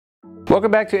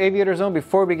Welcome back to Aviator Zone.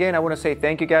 Before we begin, I want to say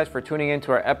thank you guys for tuning in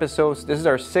to our episodes. This is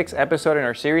our 6th episode in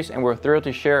our series, and we're thrilled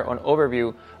to share an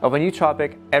overview of a new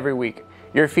topic every week.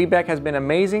 Your feedback has been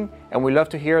amazing, and we love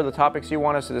to hear the topics you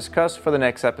want us to discuss for the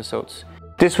next episodes.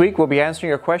 This week, we'll be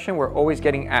answering a question we're always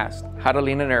getting asked: how to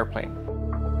lean an airplane.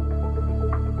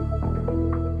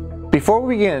 Before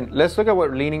we begin, let's look at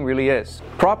what leaning really is.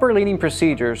 Proper leaning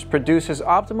procedures produces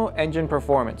optimal engine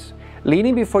performance.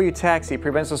 Leaning before you taxi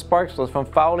prevents the spark plugs from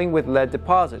fouling with lead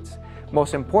deposits.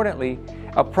 Most importantly,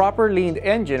 a proper leaned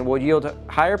engine will yield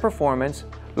higher performance,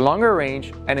 longer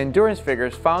range, and endurance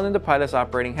figures found in the pilot's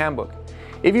operating handbook.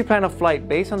 If you plan a flight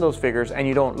based on those figures and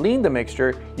you don't lean the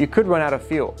mixture, you could run out of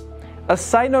fuel. A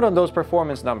side note on those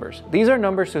performance numbers: these are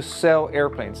numbers to sell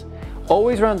airplanes.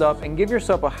 Always round up and give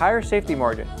yourself a higher safety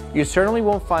margin. You certainly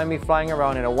won't find me flying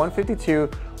around in a 152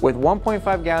 with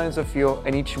 1.5 gallons of fuel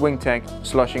in each wing tank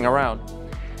slushing around.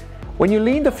 When you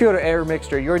lean the fuel to air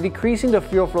mixture, you're decreasing the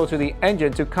fuel flow to the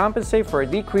engine to compensate for a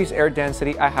decreased air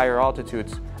density at higher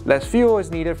altitudes. Less fuel is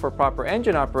needed for proper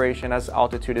engine operation as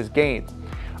altitude is gained.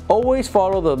 Always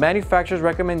follow the manufacturer's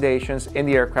recommendations in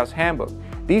the aircraft's handbook.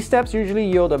 These steps usually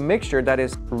yield a mixture that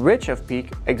is rich of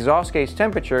peak exhaust gauge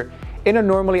temperature in a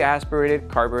normally aspirated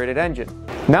carbureted engine.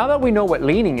 Now that we know what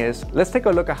leaning is, let's take a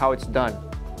look at how it's done.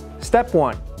 Step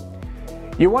 1.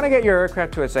 You want to get your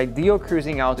aircraft to its ideal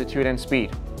cruising altitude and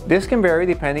speed. This can vary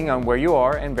depending on where you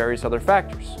are and various other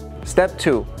factors. Step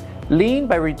 2. Lean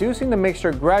by reducing the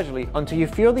mixture gradually until you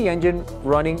feel the engine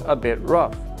running a bit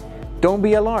rough. Don't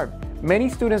be alarmed. Many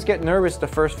students get nervous the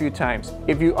first few times.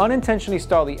 If you unintentionally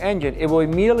stall the engine, it will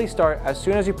immediately start as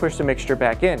soon as you push the mixture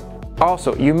back in.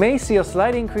 Also, you may see a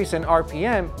slight increase in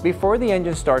RPM before the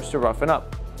engine starts to roughen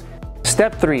up.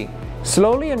 Step 3.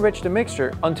 Slowly enrich the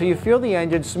mixture until you feel the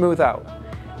engine smooth out.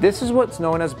 This is what's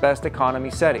known as best economy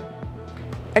setting.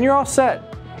 And you're all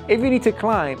set. If you need to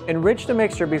climb, enrich the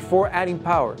mixture before adding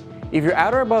power. If you're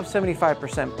at or above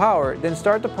 75% power, then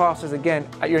start the process again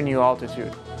at your new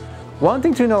altitude. One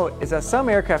thing to note is that some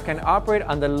aircraft can operate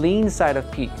on the lean side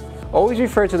of peak. Always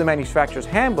refer to the manufacturer's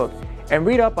handbook and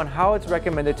read up on how it's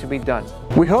recommended to be done.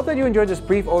 We hope that you enjoyed this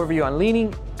brief overview on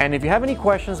leaning, and if you have any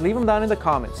questions, leave them down in the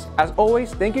comments. As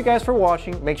always, thank you guys for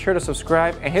watching. Make sure to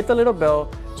subscribe and hit the little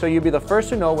bell so you'll be the first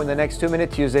to know when the next 2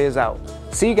 Minute Tuesday is out.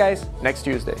 See you guys next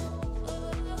Tuesday.